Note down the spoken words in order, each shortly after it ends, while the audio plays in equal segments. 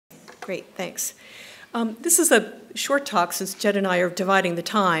Great, thanks. This is a short talk since Jed and I are dividing the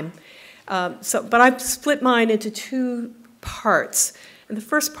time. But I've split mine into two parts. In the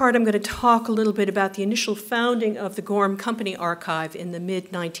first part, I'm going to talk a little bit about the initial founding of the Gorham Company Archive in the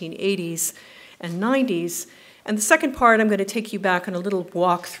mid-1980s and 90s. And the second part, I'm going to take you back on a little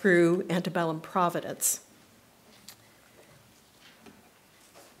walk through antebellum Providence.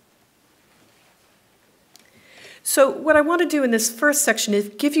 So what I want to do in this first section is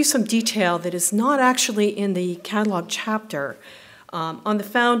give you some detail that is not actually in the catalog chapter on the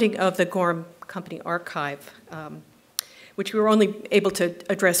founding of the Gorham Company Archive, which we were only able to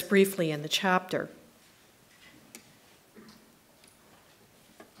address briefly in the chapter.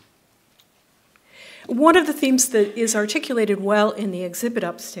 One of the themes that is articulated well in the exhibit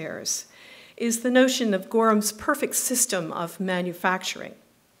upstairs is the notion of Gorham's perfect system of manufacturing.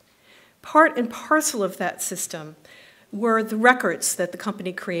 Part and parcel of that system were the records that the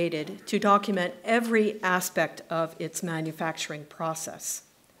company created to document every aspect of its manufacturing process.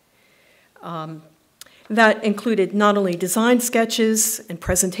 That included not only design sketches and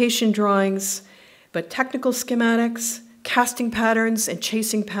presentation drawings, but technical schematics, casting patterns and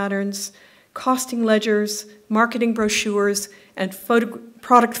chasing patterns, costing ledgers, marketing brochures, and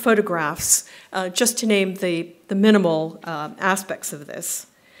product photographs, just to name the minimal aspects of this.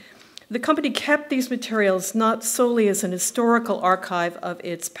 The company kept these materials not solely as an historical archive of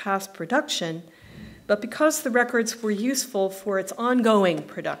its past production, but because the records were useful for its ongoing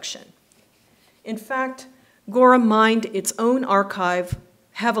production. In fact, Gorham mined its own archive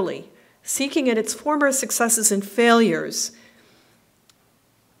heavily, seeking in its former successes and failures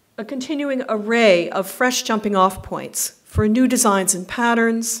a continuing array of fresh jumping-off points for new designs and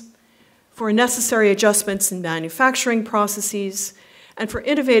patterns, for necessary adjustments in manufacturing processes, and for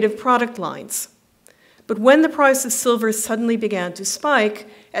innovative product lines. But when the price of silver suddenly began to spike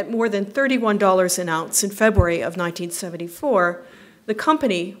at more than $31 an ounce in February of 1974, the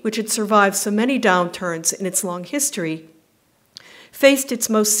company, which had survived so many downturns in its long history, faced its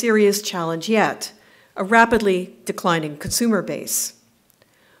most serious challenge yet, a rapidly declining consumer base.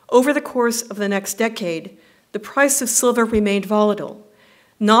 Over the course of the next decade, the price of silver remained volatile,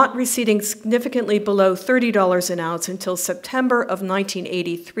 not receding significantly below $30 an ounce until September of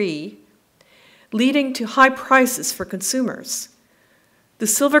 1983, leading to high prices for consumers. The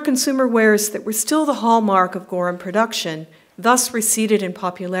silver consumer wares that were still the hallmark of Gorham production thus receded in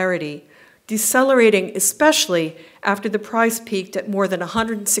popularity, decelerating especially after the price peaked at more than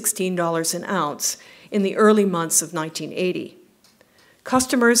 $116 an ounce in the early months of 1980.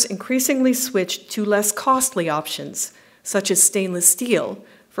 Customers increasingly switched to less costly options, such as stainless steel,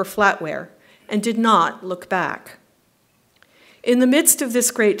 for flatware, and did not look back. In the midst of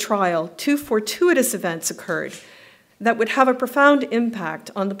this great trial, two fortuitous events occurred that would have a profound impact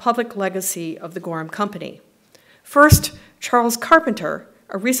on the public legacy of the Gorham Company. First, Charles Carpenter,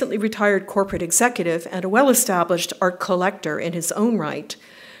 a recently retired corporate executive and a well-established art collector in his own right,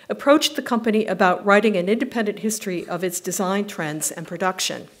 approached the company about writing an independent history of its design trends and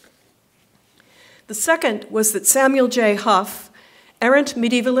production. The second was that Samuel J. Hough, errant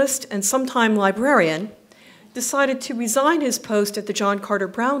medievalist and sometime librarian, decided to resign his post at the John Carter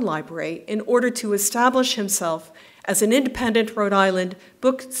Brown Library in order to establish himself as an independent Rhode Island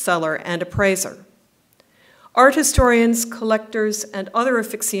bookseller and appraiser. Art historians, collectors, and other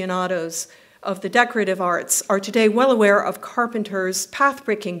aficionados of the decorative arts are today well aware of Carpenter's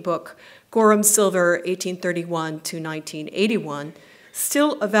path-breaking book, Gorham Silver, 1831 to 1981,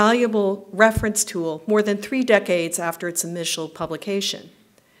 still a valuable reference tool more than 3 decades after its initial publication.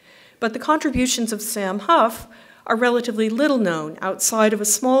 But the contributions of Sam Hough are relatively little known outside of a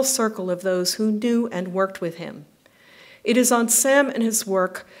small circle of those who knew and worked with him. It is on Sam and his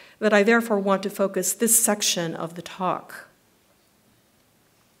work that I therefore want to focus this section of the talk.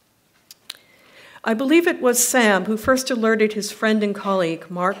 I believe it was Sam who first alerted his friend and colleague,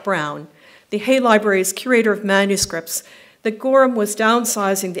 Mark Brown, the Hay Library's curator of manuscripts, that Gorham was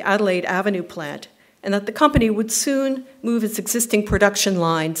downsizing the Adelaide Avenue plant and that the company would soon move its existing production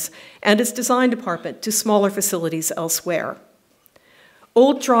lines and its design department to smaller facilities elsewhere.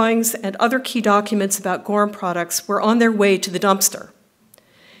 Old drawings and other key documents about Gorham products were on their way to the dumpster.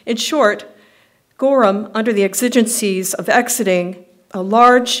 In short, Gorham, under the exigencies of exiting a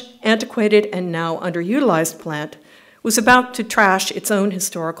large, antiquated, and now underutilized plant, was about to trash its own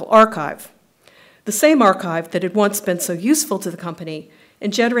historical archive, the same archive that had once been so useful to the company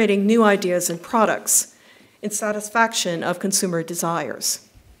in generating new ideas and products in satisfaction of consumer desires.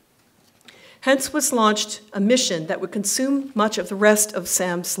 Hence was launched a mission that would consume much of the rest of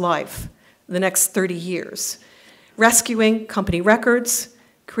Sam's life, the next 30 years, rescuing company records,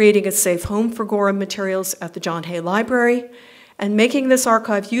 creating a safe home for Gorham materials at the John Hay Library, and making this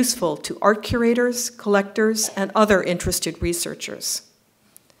archive useful to art curators, collectors, and other interested researchers.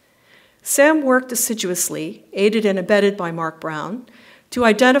 Sam worked assiduously, aided and abetted by Mark Brown, to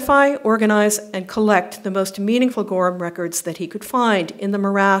identify, organize, and collect the most meaningful Gorham records that he could find in the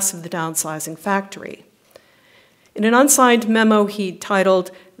morass of the downsizing factory. In an unsigned memo he titled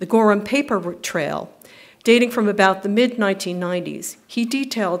The Gorham Paper Trail, dating from about the mid-1990s, he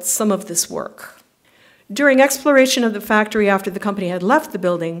detailed some of this work. During exploration of the factory after the company had left the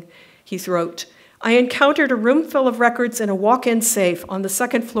building, he wrote, I encountered a room full of records in a walk-in safe on the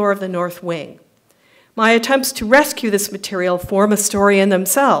second floor of the north wing. My attempts to rescue this material form a story in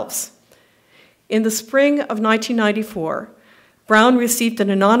themselves. In the spring of 1994, Brown received an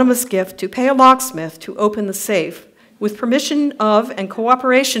anonymous gift to pay a locksmith to open the safe with permission of and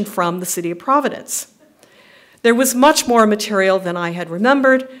cooperation from the city of Providence. There was much more material than I had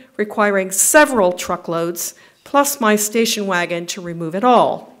remembered, requiring several truckloads, plus my station wagon to remove it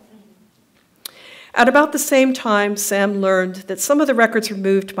all. At about the same time, Sam learned that some of the records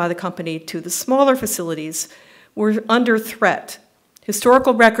removed by the company to the smaller facilities were under threat.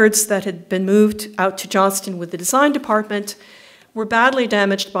 Historical records that had been moved out to Johnston with the design department were badly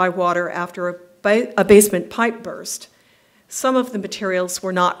damaged by water after a basement pipe burst. Some of the materials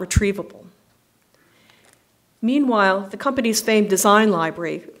were not retrievable. Meanwhile, the company's famed design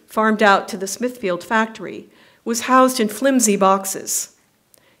library, farmed out to the Smithfield factory, was housed in flimsy boxes.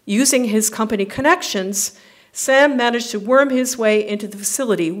 Using his company connections, Sam managed to worm his way into the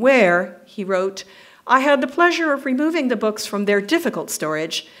facility where, he wrote, I had the pleasure of removing the books from their difficult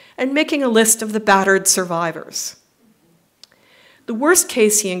storage and making a list of the battered survivors. The worst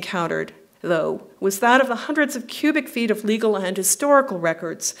case he encountered, though, was that of the hundreds of cubic feet of legal and historical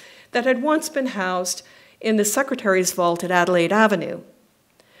records that had once been housed in the secretary's vault at Adelaide Avenue.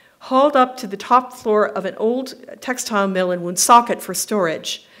 Hauled up to the top floor of an old textile mill in Woonsocket for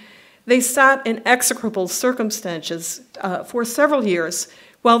storage, they sat in execrable circumstances for several years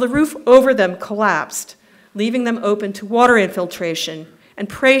while the roof over them collapsed, leaving them open to water infiltration and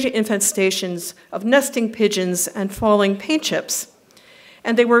prey to infestations of nesting pigeons and falling paint chips.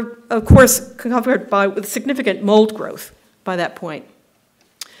 And they were, of course, covered with significant mold growth by that point.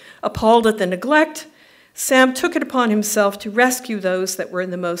 Appalled at the neglect, Sam took it upon himself to rescue those that were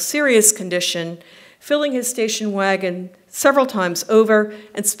in the most serious condition, filling his station wagon several times over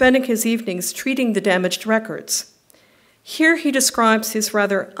and spending his evenings treating the damaged records. Here he describes his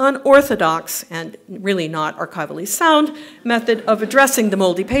rather unorthodox and really not archivally sound method of addressing the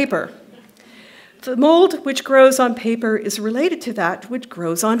moldy paper. The mold which grows on paper is related to that which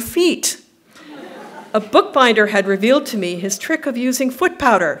grows on feet. A bookbinder had revealed to me his trick of using foot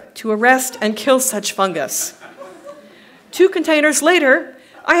powder to arrest and kill such fungus. 2 containers later,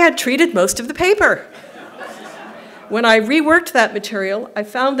 I had treated most of the paper. When I reworked that material, I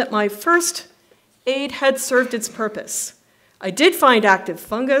found that my first aid had served its purpose. I did find active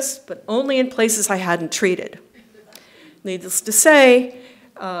fungus, but only in places I hadn't treated. Needless to say,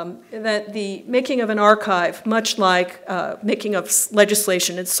 that the making of an archive, much like making of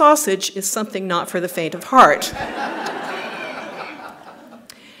legislation and sausage, is something not for the faint of heart.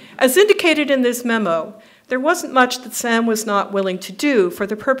 As indicated in this memo, there wasn't much that Sam was not willing to do for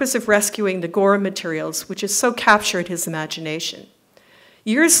the purpose of rescuing the Gorham materials, which has so captured his imagination.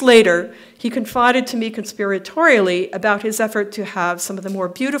 Years later, he confided to me conspiratorially about his effort to have some of the more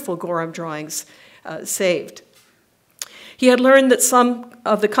beautiful Gorham drawings saved. He had learned that some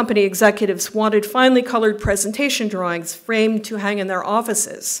of the company executives wanted finely colored presentation drawings framed to hang in their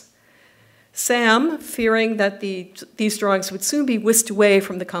offices. Sam, fearing that these drawings would soon be whisked away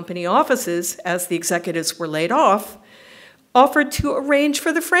from the company offices as the executives were laid off, offered to arrange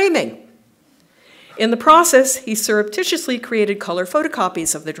for the framing. In the process, he surreptitiously created color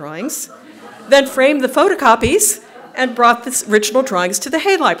photocopies of the drawings, then framed the photocopies and brought the original drawings to the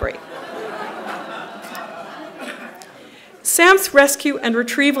Hay Library. Sam's rescue and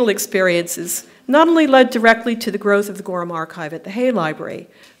retrieval experiences not only led directly to the growth of the Gorham Archive at the Hay Library,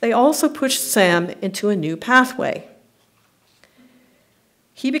 they also pushed Sam into a new pathway.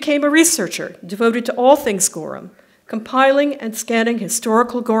 He became a researcher devoted to all things Gorham, compiling and scanning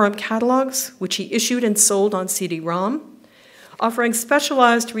historical Gorham catalogs, which he issued and sold on CD-ROM, offering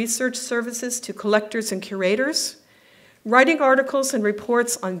specialized research services to collectors and curators, writing articles and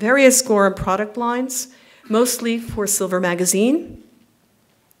reports on various Gorham product lines, mostly for Silver magazine,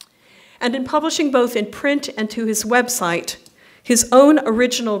 and in publishing both in print and to his website his own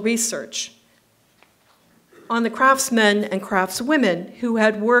original research on the craftsmen and craftswomen who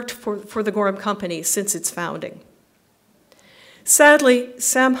had worked for the Gorham Company since its founding. Sadly,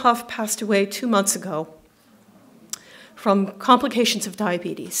 Sam Huff passed away 2 months ago from complications of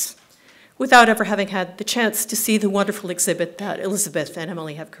diabetes, without ever having had the chance to see the wonderful exhibit that Elizabeth and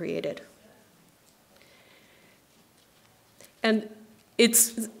Emily have created. And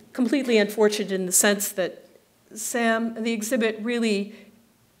it's completely unfortunate in the sense that the exhibit really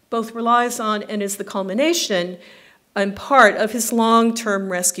both relies on and is the culmination and part of his long-term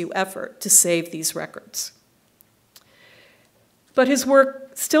rescue effort to save these records. But his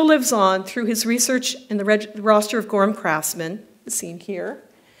work still lives on through his research in the roster of Gorham craftsmen, seen here,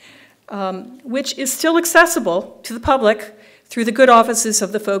 which is still accessible to the public through the good offices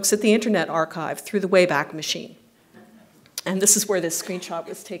of the folks at the Internet Archive, through the Wayback Machine. And this is where this screenshot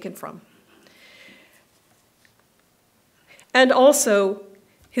was taken from. And also,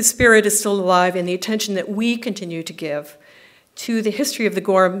 his spirit is still alive in the attention that we continue to give to the history of the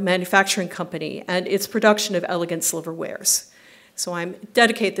Gorham Manufacturing Company and its production of elegant silverwares. So I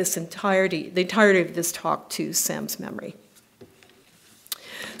dedicate the entirety of this talk to Sam's memory.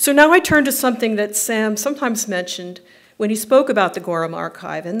 So now I turn to something that Sam sometimes mentioned when he spoke about the Gorham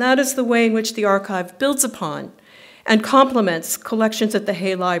Archive, and that is the way in which the archive builds upon and complements collections at the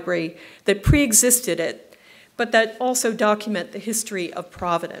Hay Library that pre-existed it, but that also document the history of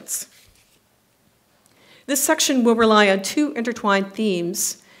Providence. This section will rely on two intertwined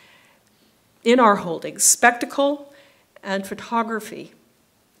themes in our holdings: spectacle and photography.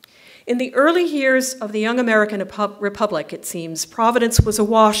 In the early years of the young American Republic, it seems, Providence was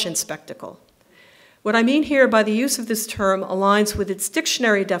awash in spectacle. What I mean here by the use of this term aligns with its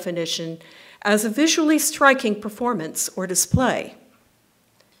dictionary definition as a visually striking performance or display.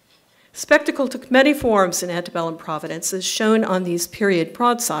 Spectacle took many forms in antebellum Providence, as shown on these period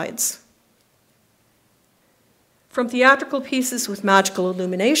broadsides. From theatrical pieces with magical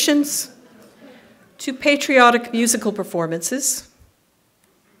illuminations, to patriotic musical performances,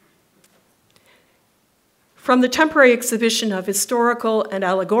 from the temporary exhibition of historical and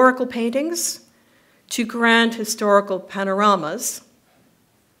allegorical paintings to grand historical panoramas,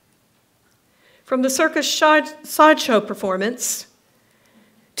 from the circus sideshow performance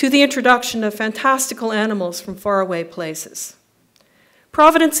to the introduction of fantastical animals from faraway places.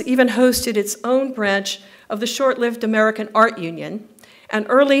 Providence even hosted its own branch of the short-lived American Art Union, an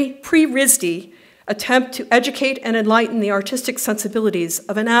early pre-RISD attempt to educate and enlighten the artistic sensibilities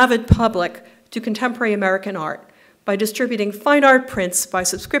of an avid public to contemporary American art by distributing fine art prints by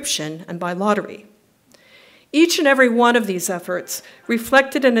subscription and by lottery. Each and every one of these efforts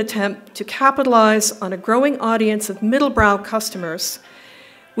reflected an attempt to capitalize on a growing audience of middle-brow customers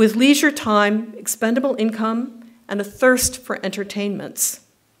with leisure time, expendable income, and a thirst for entertainments.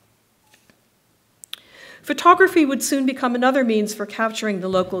 Photography would soon become another means for capturing the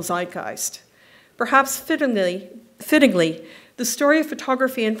local zeitgeist. Perhaps fittingly, the story of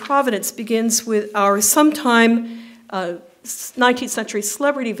photography in Providence begins with our sometime 19th century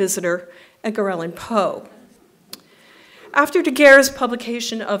celebrity visitor, Edgar Allan Poe. After Daguerre's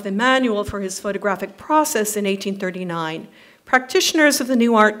publication of the manual for his photographic process in 1839, practitioners of the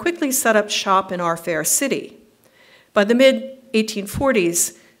new art quickly set up shop in our fair city. By the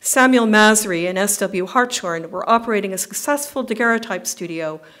mid-1840s, Samuel Masry and S.W. Hartshorn were operating a successful daguerreotype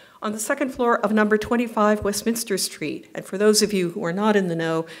studio on the second floor of number 25 Westminster Street. And for those of you who are not in the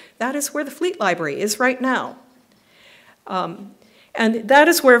know, that is where the Fleet Library is right now. And that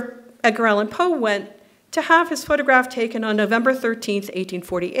is where Edgar Allan Poe went to have his photograph taken on November 13th,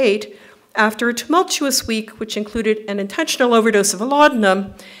 1848, after a tumultuous week which included an intentional overdose of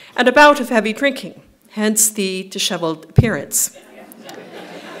laudanum and a bout of heavy drinking, hence the disheveled appearance.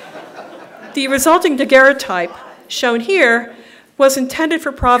 The resulting daguerreotype, shown here, was intended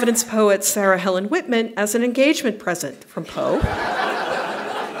for Providence poet Sarah Helen Whitman as an engagement present from Poe,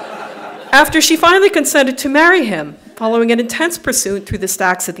 after she finally consented to marry him, following an intense pursuit through the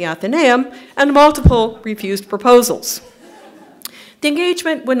stacks at the Athenaeum and multiple refused proposals. The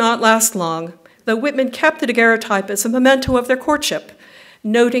engagement would not last long, though Whitman kept the daguerreotype as a memento of their courtship,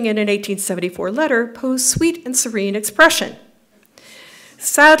 noting in an 1874 letter Poe's sweet and serene expression.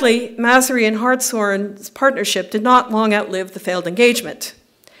 Sadly, Masry and Hartshorn's partnership did not long outlive the failed engagement.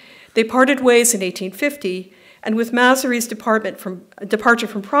 They parted ways in 1850, and with Masry's departure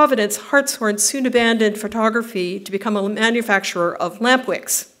from Providence, Hartshorn soon abandoned photography to become a manufacturer of lamp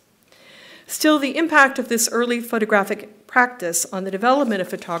wicks. Still, the impact of this early photographic practice on the development of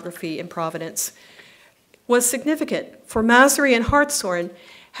photography in Providence was significant, for Masry and Hartshorn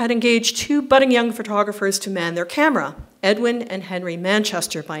had engaged two budding young photographers to man their camera, Edwin and Henry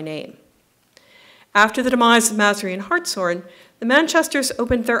Manchester by name. After the demise of Massery and Hartshorn, the Manchesters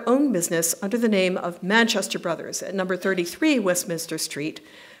opened their own business under the name of Manchester Brothers at number 33 Westminster Street,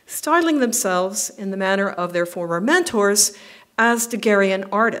 styling themselves in the manner of their former mentors as Daguerrean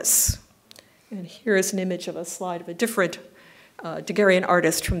artists. And here is an image of a slide of a different Daguerrean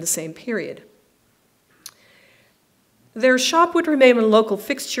artist from the same period. Their shop would remain a local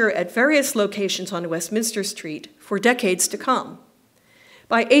fixture at various locations on Westminster Street for decades to come.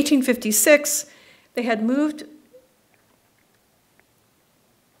 By 1856, they had moved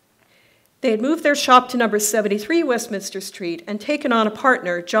their shop to number 73 Westminster Street and taken on a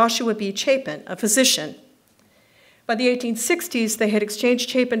partner, Joshua B. Chapin, a physician. By the 1860s, they had exchanged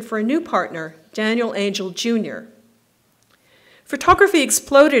Chapin for a new partner, Daniel Angel, Jr. Photography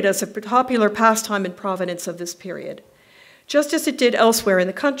exploded as a popular pastime in Providence of this period, just as it did elsewhere in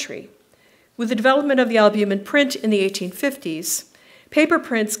the country. With the development of the albumen print in the 1850s, paper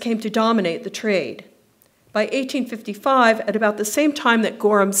prints came to dominate the trade. By 1855, at about the same time that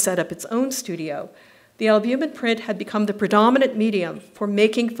Gorham set up its own studio, the albumen print had become the predominant medium for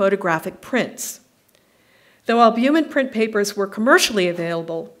making photographic prints. Though albumen print papers were commercially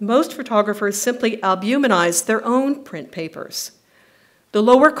available, most photographers simply albuminized their own print papers. The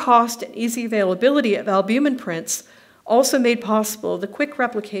lower cost and easy availability of albumen prints also made possible the quick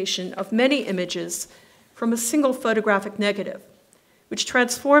replication of many images from a single photographic negative, which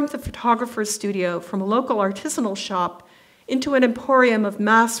transformed the photographer's studio from a local artisanal shop into an emporium of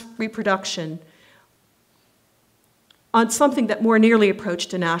mass reproduction on something that more nearly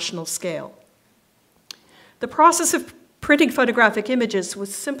approached a national scale. The process of printing photographic images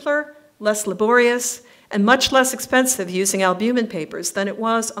was simpler, less laborious, and much less expensive using albumen papers than it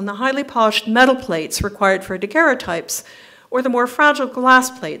was on the highly polished metal plates required for daguerreotypes or the more fragile glass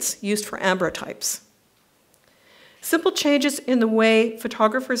plates used for ambrotypes. Simple changes in the way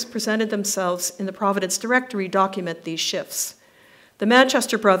photographers presented themselves in the Providence Directory document these shifts. The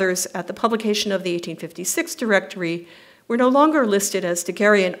Manchester brothers, at the publication of the 1856 directory, were no longer listed as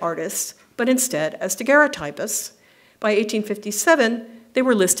Daguerrean artists, but instead as daguerreotypists. By 1857, they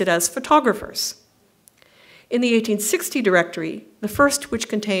were listed as photographers. In the 1860 directory, the first which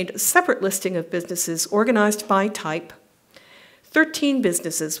contained a separate listing of businesses organized by type, 13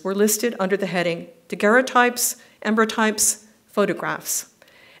 businesses were listed under the heading daguerreotypes, ambrotypes, photographs,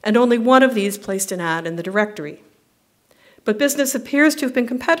 and only one of these placed an ad in the directory. But business appears to have been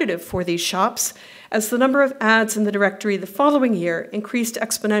competitive for these shops, as the number of ads in the directory the following year increased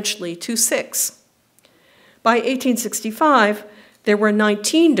exponentially to 6. By 1865, there were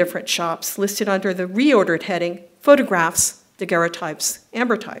 19 different shops listed under the reordered heading photographs, daguerreotypes,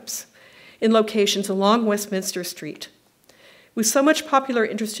 ambrotypes, in locations along Westminster Street. With so much popular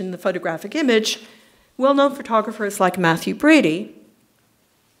interest in the photographic image, well-known photographers like Matthew Brady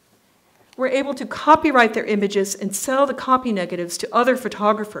were able to copyright their images and sell the copy negatives to other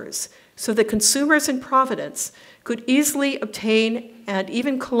photographers so that consumers in Providence could easily obtain and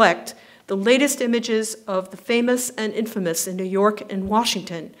even collect the latest images of the famous and infamous in New York and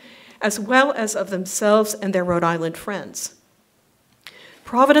Washington, as well as of themselves and their Rhode Island friends.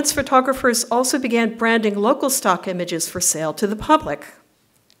 Providence photographers also began branding local stock images for sale to the public.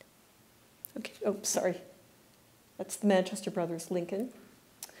 Okay, oh, sorry. That's the Manchester Brothers Lincoln.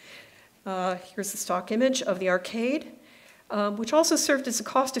 Here's the stock image of the arcade, which also served as a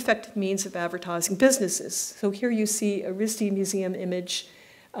cost-effective means of advertising businesses. So here you see a RISD Museum image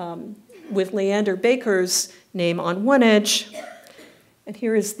with Leander Baker's name on one edge, and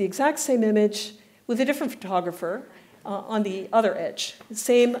here is the exact same image with a different photographer on the other edge. The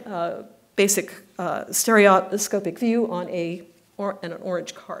same basic stereoscopic view on an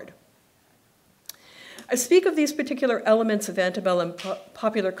orange card. I speak of these particular elements of antebellum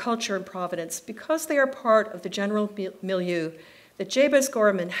popular culture in Providence because they are part of the general milieu that Jabez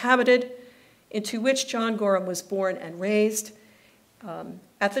Gorham inhabited, into which John Gorham was born and raised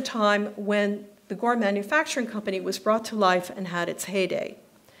at the time when the Gorham Manufacturing Company was brought to life and had its heyday.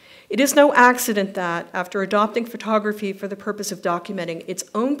 It is no accident that, after adopting photography for the purpose of documenting its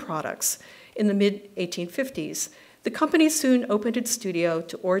own products in the mid-1850s, the company soon opened its studio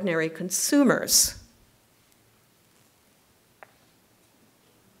to ordinary consumers.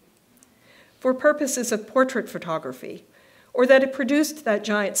 For purposes of portrait photography, or that it produced that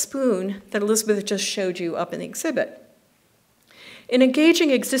giant spoon that Elizabeth just showed you up in the exhibit. In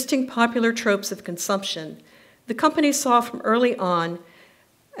engaging existing popular tropes of consumption, the company saw from early on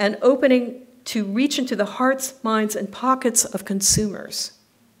an opening to reach into the hearts, minds, and pockets of consumers.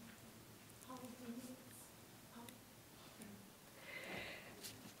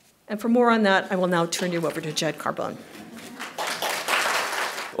 And for more on that, I will now turn you over to Jed Carbone.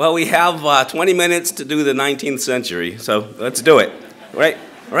 Well, we have 20 minutes to do the 19th century, so let's do it.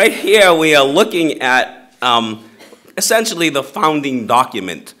 Right here, we are looking at essentially the founding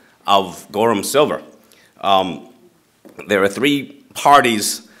document of Gorham Silver. There are three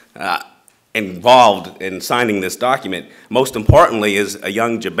parties involved in signing this document. Most importantly is a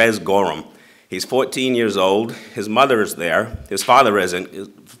young Jabez Gorham. He's 14 years old. His mother is there. His father isn't. His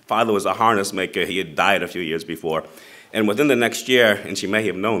father was a harness maker. He had died a few years before. And within the next year, and she may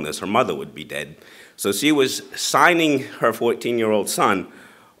have known this, her mother would be dead. So she was signing her 14-year-old son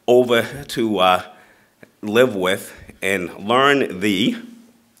over to live with and learn the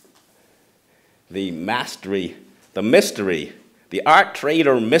mystery, the art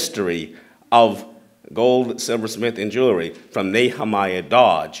trader mystery of gold, silversmith, and jewelry from Nehemiah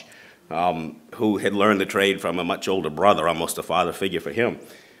Dodge, who had learned the trade from a much older brother, almost a father figure for him.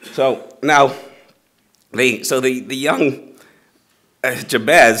 So now, the young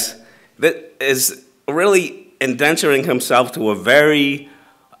Jabez that is really indenturing himself to a very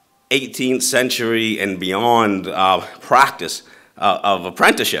 18th century and beyond practice of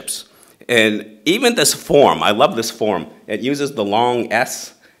apprenticeships. And even this form, I love this form. It uses the long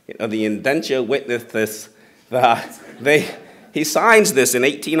S. You know, the indenture witness this. He signs this in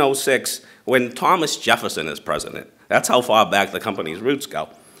 1806 when Thomas Jefferson is president. That's how far back the company's roots go.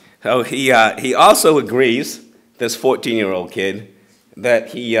 So he also agrees, this 14-year-old kid, that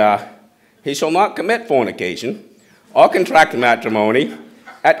he shall not commit fornication or contract matrimony.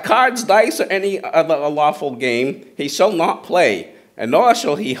 At cards, dice, or any other lawful game, he shall not play, and nor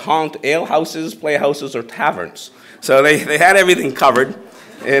shall he haunt alehouses, playhouses, or taverns. So they had everything covered,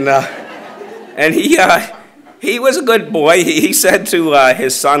 and he was a good boy. He said to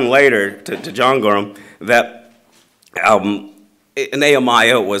his son later, to John Gorham, that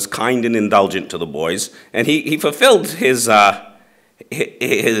Nehemiah was kind and indulgent to the boys, and he fulfilled his terms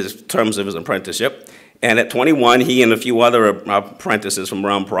of his apprenticeship. And at 21, he and a few other apprentices from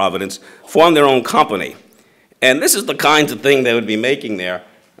around Providence formed their own company. And this is the kinds of thing they would be making there.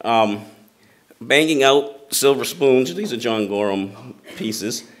 Banging out silver spoons. These are John Gorham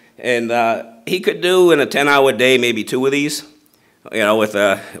pieces. And he could do in a 10-hour day maybe 2 of these, you know, with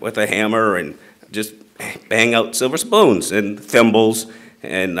a hammer, and just bang out silver spoons and thimbles.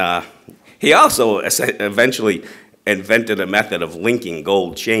 And he also eventually invented a method of linking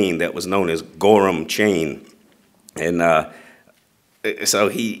gold chain that was known as Gorham chain. And so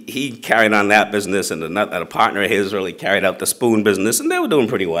he carried on that business, and a partner of his really carried out the spoon business, and they were doing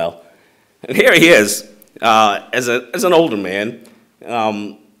pretty well. And here he is as an older man.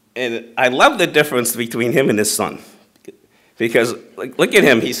 And I love the difference between him and his son. Because look at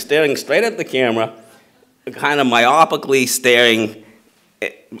him, he's staring straight at the camera, kind of myopically staring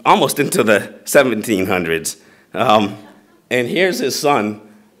almost into the 1700s. And here's his son,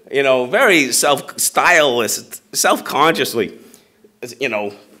 you know, very self-stylist, self-consciously, you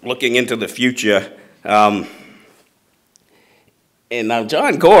know, looking into the future. And now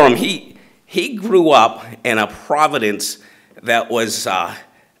John Gorham, he grew up in a Providence that was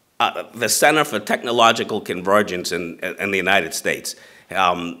the center for technological convergence in the United States.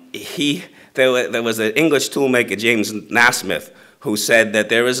 There was an English toolmaker, James Nasmith, who said that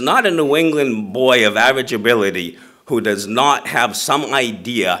there is not a New England boy of average ability who does not have some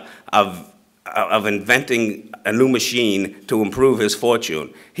idea of inventing a new machine to improve his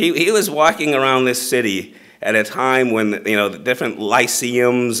fortune. He was walking around this city at a time when, you know, the different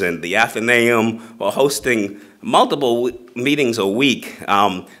lyceums and the Athenaeum were hosting multiple meetings a week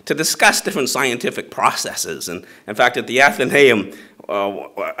to discuss different scientific processes. And in fact, at the Athenaeum,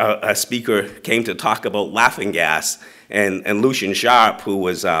 a speaker came to talk about laughing gas, and Lucian Sharp, who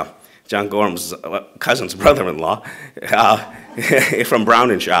was John Gorham's cousin's brother-in-law from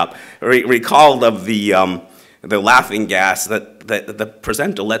Brown and Sharp, recalled of the laughing gas that the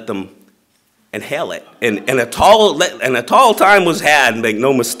presenter let them inhale it, and a tall time was had, make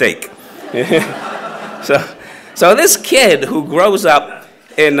no mistake. So this kid who grows up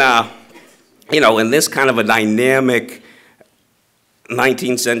in you know, in this kind of a dynamic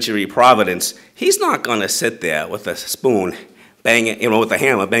 19th century Providence, he's not going to sit there with a spoon, banging, you know, with a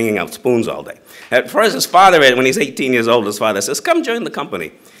hammer, banging out spoons all day. At first, his father, when he's 18 years old, his father says, "Come join the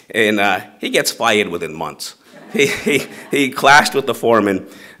company," and he gets fired within months. He clashed with the foreman.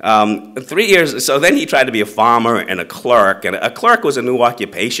 3 years, so then he tried to be a farmer and a clerk. And a clerk was a new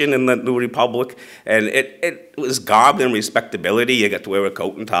occupation in the New Republic, and it was garbed in respectability. You got to wear a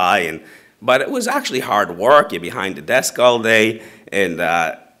coat and tie, but it was actually hard work. You're behind the desk all day, and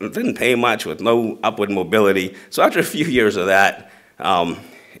it didn't pay much with no upward mobility. So after a few years of that,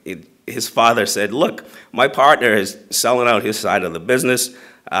 his father said, look, my partner is selling out his side of the business.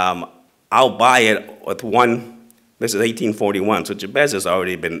 I'll buy it with one, this is 1841, so Jabez has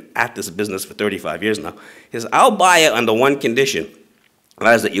already been at this business for 35 years now. He says, I'll buy it under one condition,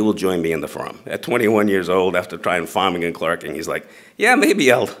 that is that you will join me in the firm. At 21 years old, after trying farming and clerking, he's like, yeah,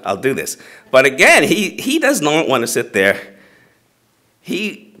 maybe I'll do this. But again, he does not want to sit there.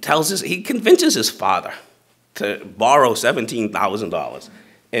 He convinces his father to borrow $17,000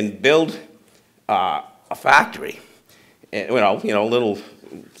 and build a factory, a little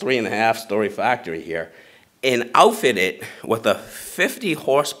 3.5-story factory here, and outfit it with a 50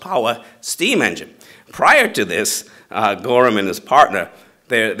 horsepower steam engine. Prior to this, Gorham and his partner,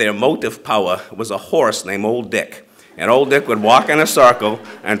 their motive power was a horse named Old Dick. And Old Dick would walk in a circle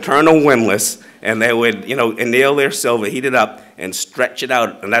and turn a windlass, and they would, nail their silver, heat it up, and stretch it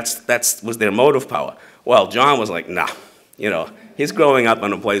out, and that was their motive power. Well, John was like, nah, he's growing up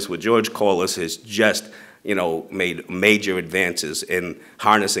in a place where George Corliss has just, made major advances in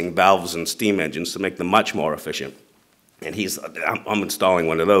harnessing valves and steam engines to make them much more efficient. And I'm installing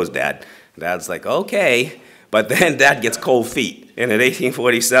one of those, Dad. Dad's like, okay. But then Dad gets cold feet. And in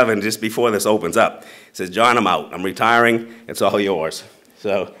 1847, just before this opens up, he says, John, I'm out. I'm retiring. It's all yours.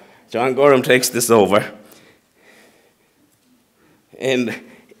 So John Gorham takes this over. And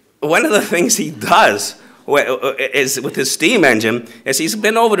one of the things he does is with his steam engine is he's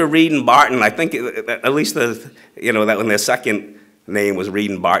been over to Reed and Barton. I think at least that when their second name was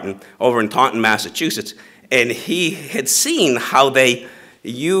Reed and Barton over in Taunton, Massachusetts, and he had seen how they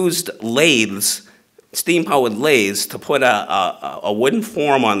used lathes, steam-powered lathes, to put a wooden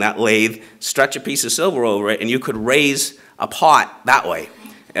form on that lathe, stretch a piece of silver over it, and you could raise a pot that way.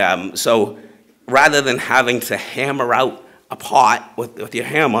 So rather than having to hammer out a pot with your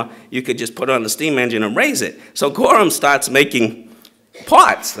hammer, you could just put on the steam engine and raise it. So Gorham starts making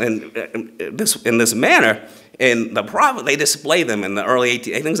pots in this manner, and they display them in the early I think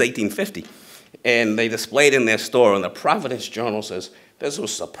it was 1850, and they displayed in their store, and the Providence Journal says, this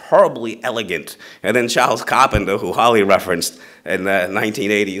was superbly elegant. And then Charles Carpenter, who Holly referenced in the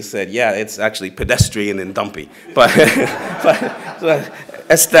 1980s, said, yeah, it's actually pedestrian and dumpy. But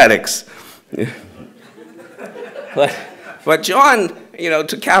aesthetics. But John,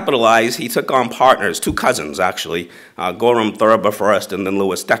 to capitalize, he took on partners, two cousins, actually, Gorham Thurber first, and then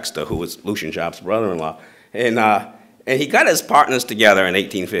Lewis Dexter, who was Lucian Sharp's brother-in-law. And he got his partners together in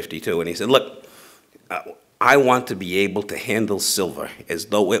 1852, and he said, look, I want to be able to handle silver as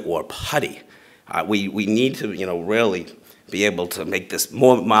though it were putty. We need to, really be able to make this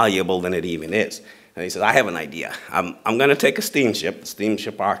more malleable than it even is. And he said, I have an idea. I'm going to take a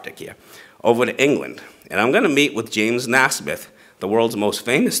steamship Arctic here, over to England. And I'm going to meet with James Nasmyth, the world's most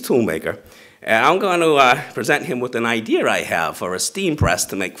famous toolmaker. And I'm going to present him with an idea I have for a steam press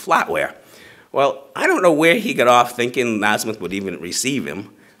to make flatware. Well, I don't know where he got off thinking Nasmyth would even receive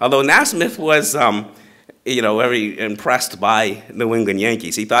him. Although Nasmyth was, very impressed by New England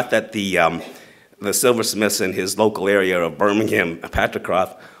Yankees. He thought that the Silversmiths in his local area of Birmingham,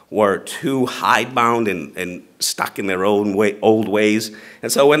 Patricroft, were too hidebound and stuck in their own old ways. And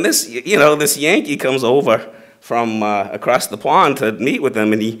so when this Yankee comes over from across the pond to meet with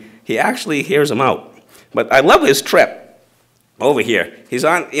them, and he actually hears him out. But I love his trip over here. He's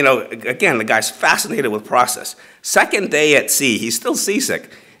on, again, the guy's fascinated with process. Second day at sea, he's still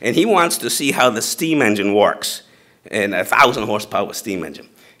seasick. And he wants to see how the steam engine works, in a 1,000 horsepower steam engine.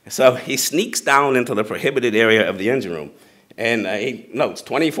 So he sneaks down into the prohibited area of the engine room, and he notes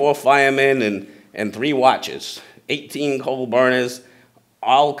 24 firemen and 3 watches, 18 coal burners,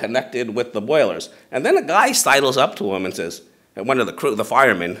 all connected with the boilers. And then a guy sidles up to him and says, one of the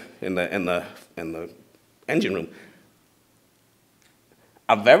firemen in the engine room,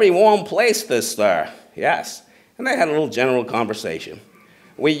 a very warm place this, sir. Yes. And they had a little general conversation.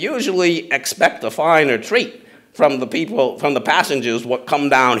 We usually expect a fine or treat from the passengers what come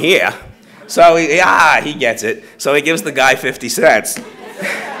down here. So he gets it. So he gives the guy 50 cents.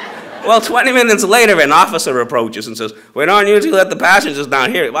 Well, 20 minutes later, an officer approaches and says, we don't usually let the passengers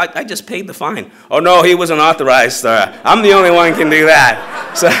down here. Well, I just paid the fine. Oh, no, he wasn't authorized, sir. I'm the only one who can do that.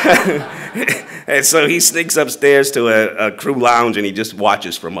 And so he sneaks upstairs to a crew lounge, and he just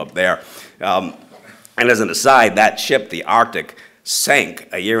watches from up there. And as an aside, that ship, the Arctic, sank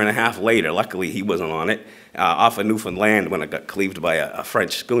a year and a half later. Luckily, he wasn't on it, off of Newfoundland when it got cleaved by a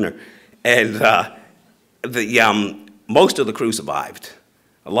French schooner. And most of the crew survived.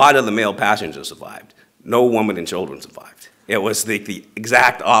 A lot of the male passengers survived. No women and children survived. It was the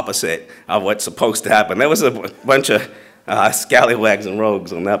exact opposite of what's supposed to happen. There was a bunch of scallywags and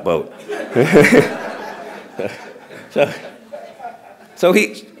rogues on that boat. So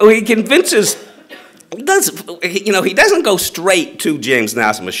he convinces, he doesn't go straight to James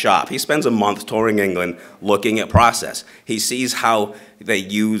Nasmyth's shop. He spends a month touring England looking at process. He sees how they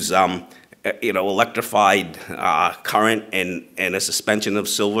use electrified current and a suspension of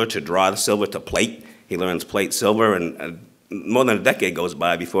silver to draw the silver to plate. He learns plate silver, and more than a decade goes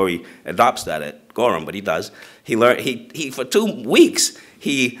by before he adopts that at Gorham, but he does. He for 2 weeks,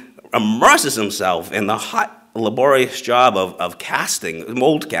 he immerses himself in the hot, laborious job of casting,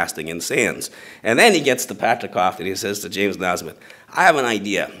 mold casting in sands. And then he gets to Patricoft and he says to James Nasmyth, I have an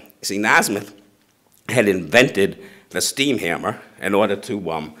idea. You see, Nasmyth had invented the steam hammer in order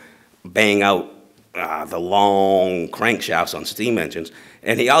to bang out the long crankshafts on steam engines.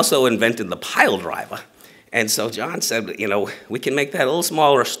 And he also invented the pile driver. And so John said, we can make that a little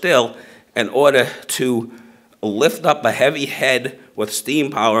smaller still in order to lift up a heavy head with steam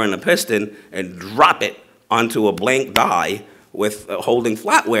power and a piston and drop it onto a blank die with holding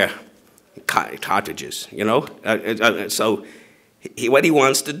flatware cartridges, So what he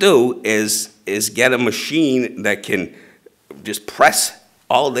wants to do is get a machine that can just press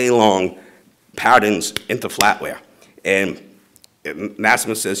all day long patterns into flatware. And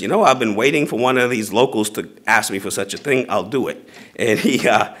Nasmyth says, I've been waiting for one of these locals to ask me for such a thing. I'll do it. And he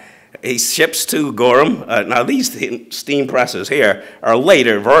ships to Gorham. Now, these steam presses here are a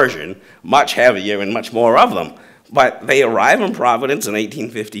later version, much heavier and much more of them. But they arrive in Providence in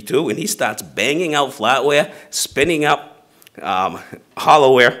 1852, and he starts banging out flatware, spinning up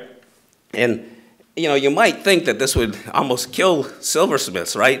hollowware. And, you might think that this would almost kill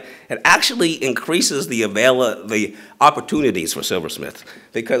silversmiths, right? It actually increases the opportunities for silversmiths.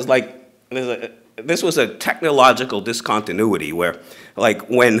 Because, this was a technological discontinuity where,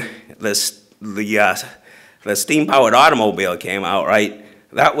 when the steam-powered automobile came out, right,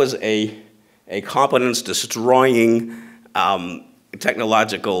 that was a competence-destroying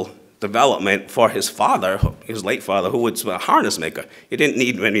technological development for his father, his late father, who was a harness maker. He didn't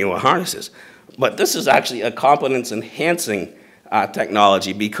need many more harnesses. But this is actually a competence-enhancing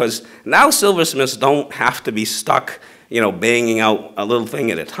technology, because now silversmiths don't have to be stuck, banging out a little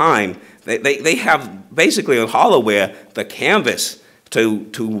thing at a time. They have basically on hollowware the canvas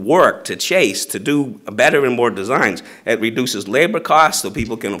to work, to chase, to do better and more designs. It reduces labor costs so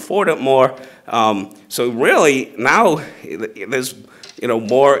people can afford it more. So really now there's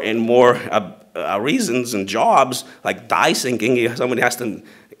more and more reasons and jobs like die sinking. Somebody has to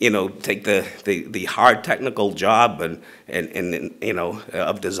take the hard technical job and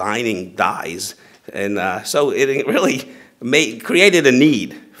of designing dies, and so it really created a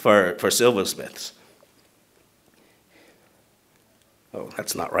need for silversmiths. Oh,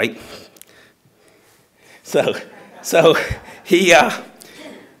 that's not right. So he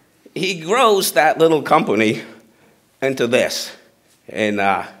grows that little company into this, and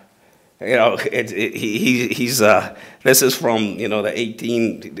this is from he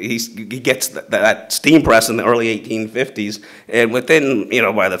gets that steam press in the early 1850s, and within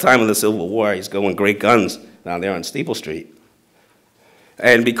by the time of the Civil War, he's going great guns down there on Steeple Street.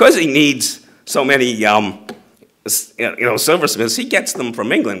 And because he needs so many silversmiths, he gets them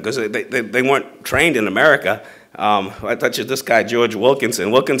from England because they weren't trained in America. I touched this guy, George Wilkinson.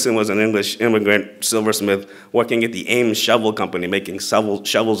 Wilkinson was an English immigrant silversmith working at the Ames Shovel Company, making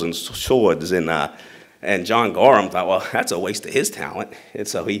shovels and swords. And John Gorham thought, well, that's a waste of his talent. And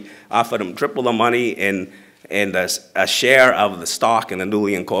so he offered him triple the money and a share of the stock in the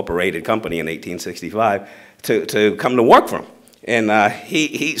newly incorporated company in 1865 to come to work for him. And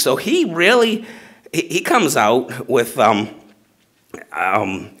he comes out with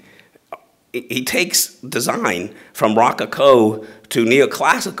he takes design from Rococo to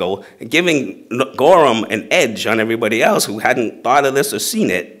neoclassical, giving Gorham an edge on everybody else who hadn't thought of this or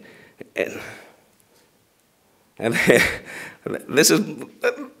seen it. And this is,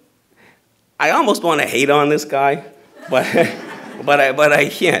 I almost want to hate on this guy, but I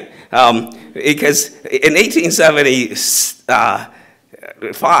can't, because in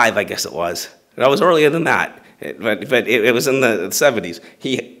 1875, I guess it was. That was earlier than that, but it was in the 70s.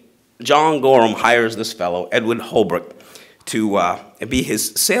 John Gorham hires this fellow, Edward Holbrook, to be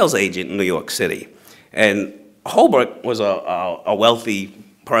his sales agent in New York City. And Holbrook was a wealthy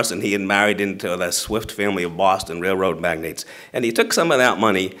person. He had married into the Swift family of Boston, railroad magnates. And he took some of that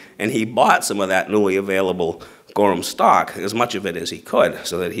money and he bought some of that newly available Gorham stock, as much of it as he could,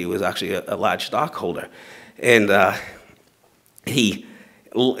 so that he was actually a large stockholder. And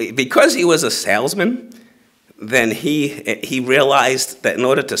because he was a salesman, then he realized that in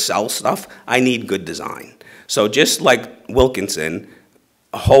order to sell stuff, I need good design. So just like Wilkinson,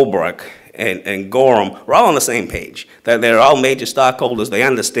 Holbrook and Gorham were all on the same page. They're all major stockholders. They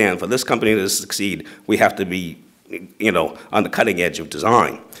understand for this company to succeed, we have to be, you know, on the cutting edge of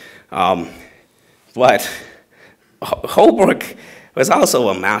design. But Holbrook was also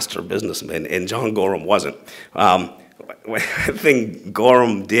a master businessman, and John Gorham wasn't. One thing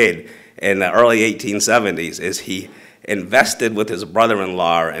Gorham did in the early 1870s is he invested with his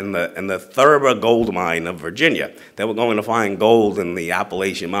brother-in-law in the Thurber gold mine of Virginia. They were going to find gold in the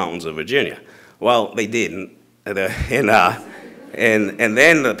Appalachian Mountains of Virginia. Well, they didn't. And then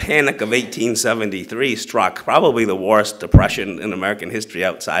the Panic of 1873 struck, probably the worst depression in American history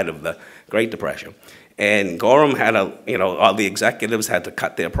outside of the Great Depression. And Gorham had all the executives had to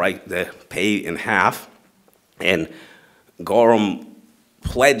cut their pay in half. And Gorham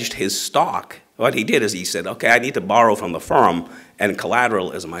pledged his stock. What he did is he said, okay, I need to borrow from the firm, and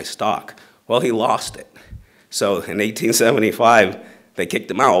collateral is my stock. Well, he lost it. So in 1875, they kicked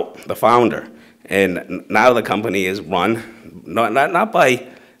him out, the founder. And now the company is run, not by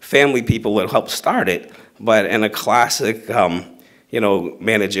family people that helped start it, but in a classic,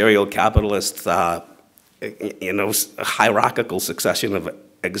 managerial capitalist, hierarchical succession of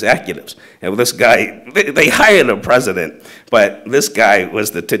executives. And this guy, they hired a president, but this guy was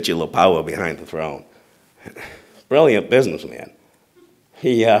the titular power behind the throne. Brilliant businessman.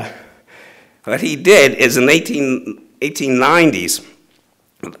 What he did is in the 1890s,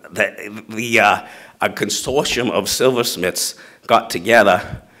 a consortium of silversmiths got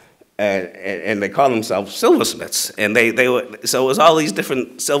together, and they called themselves Silversmiths. And so it was all these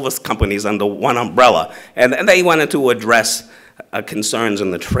different silver companies under one umbrella, and they wanted to address concerns in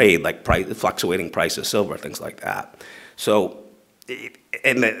the trade, like fluctuating price of silver, things like that. So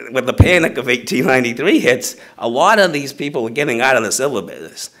when the Panic of 1893 hits, a lot of these people are getting out of the silver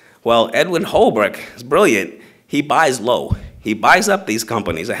business. Well, Edwin Holbrook is brilliant. He buys low. He buys up these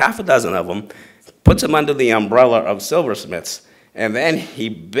companies, a half a dozen of them, puts them under the umbrella of Silversmiths, and then he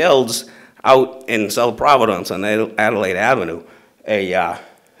builds out in South Providence on Adelaide Avenue a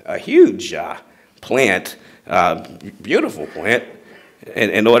huge plant, beautiful plant,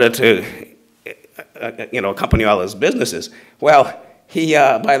 in order to accompany all his businesses. Well,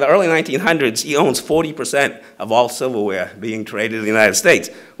 by the early 1900s, he owns 40% of all silverware being traded in the United States,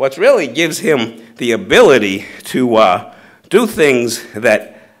 which really gives him the ability to do things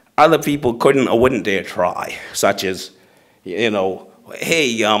that other people couldn't or wouldn't dare try, such as, hey,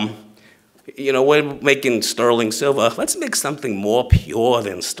 we're making sterling silver. Let's make something more pure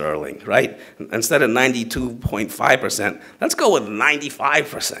than sterling, right? Instead of 92.5%, let's go with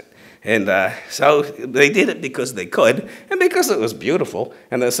 95%. And so they did it because they could, and because it was beautiful,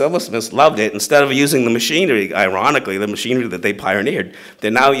 and the silversmiths loved it. Instead of using the machinery, ironically, the machinery that they pioneered,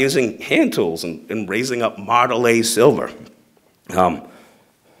 they're now using hand tools and raising up Martellet silver.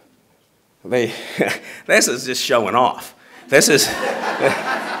 This is just showing off. This is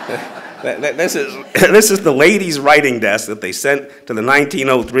the ladies' writing desk that they sent to the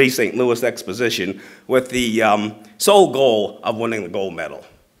 1903 St. Louis Exposition with the sole goal of winning the gold medal,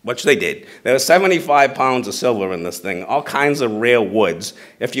 which they did. There was 75 pounds of silver in this thing, all kinds of rare woods.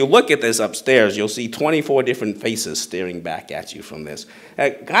 If you look at this upstairs, you'll see 24 different faces staring back at you from this.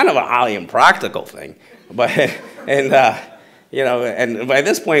 Kind of a highly impractical thing, but and by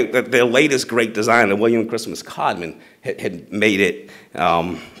this point, their latest great designer, William Christmas Codman, had made it.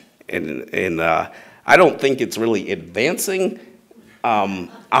 I don't think it's really advancing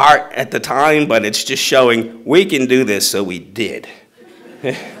art at the time, but it's just showing we can do this, so we did.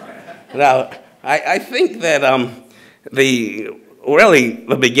 Now, I think that the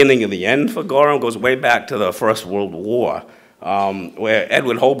beginning of the end for Gorham goes way back to the First World War, where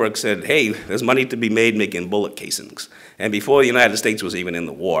Edwin Holbrook said, hey, there's money to be made making bullet casings. And before the United States was even in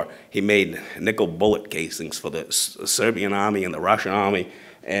the war, he made nickel bullet casings for the Serbian army and the Russian army.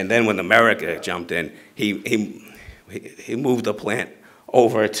 And then when America jumped in, he moved the plant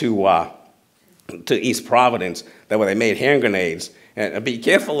over to East Providence, where they made hand grenades. And be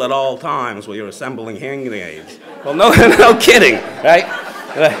careful at all times when you're assembling hand grenades. Well, no kidding, right?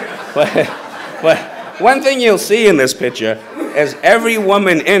 But one thing you'll see in this picture is every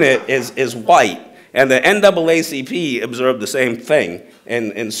woman in it is white. And the NAACP observed the same thing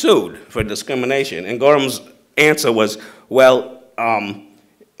and sued for discrimination. And Gorham's answer was, well,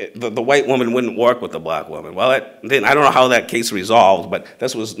 the white woman wouldn't work with the black woman. Well, I don't know how that case resolved, but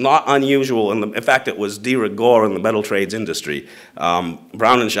this was not unusual. In fact, it was de rigueur in the metal trades industry.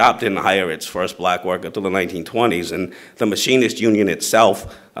 Brown and Sharp didn't hire its first black worker until the 1920s, and the machinist union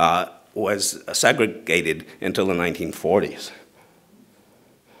itself was segregated until the 1940s.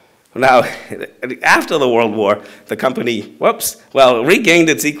 Now, after the World War, the company, regained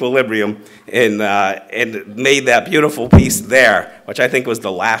its equilibrium and made that beautiful piece there, which I think was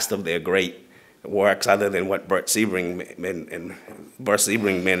the last of their great works, other than what Bert Sebring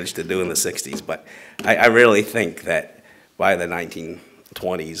managed to do in the 60s. But I really think that by the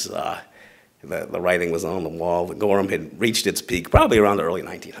 1920s, the writing was on the wall. The Gorham had reached its peak probably around the early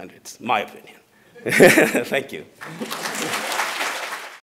 1900s, my opinion. Thank you.